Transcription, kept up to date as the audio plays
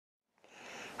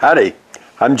Howdy,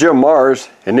 I'm Jim Mars,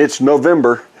 and it's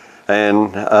November,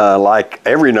 and like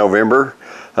every November,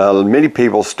 many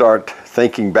people start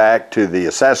thinking back to the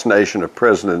assassination of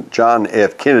President John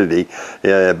F. Kennedy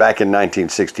back in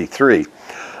 1963.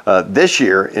 This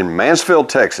year in Mansfield,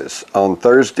 Texas, on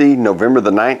Thursday, November the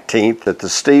 19th, at the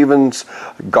Stevens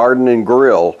Garden and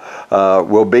Grill,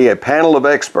 will be a panel of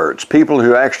experts, people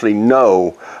who actually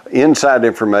know inside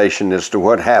information as to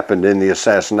what happened in the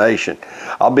assassination.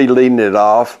 I'll be leading it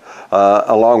off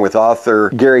along with author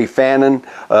Gary Fannin,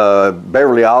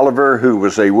 Beverly Oliver, who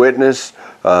was a witness,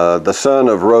 the son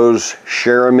of Rose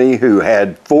Cheramie, who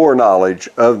had foreknowledge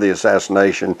of the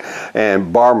assassination,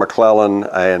 and Barr, McClellan,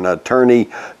 an attorney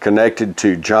connected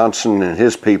to Johnson and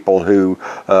his people, who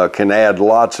can add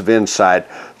lots of insight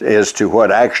as to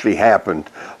what actually happened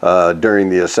during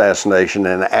the assassination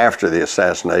and after the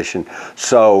assassination.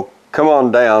 So come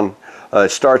on down. It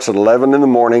starts at 11 in the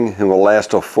morning and will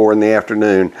last till 4 in the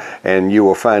afternoon, and you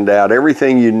will find out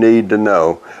everything you need to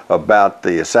know about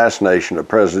the assassination of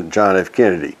President John F.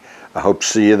 Kennedy. I hope to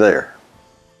see you there.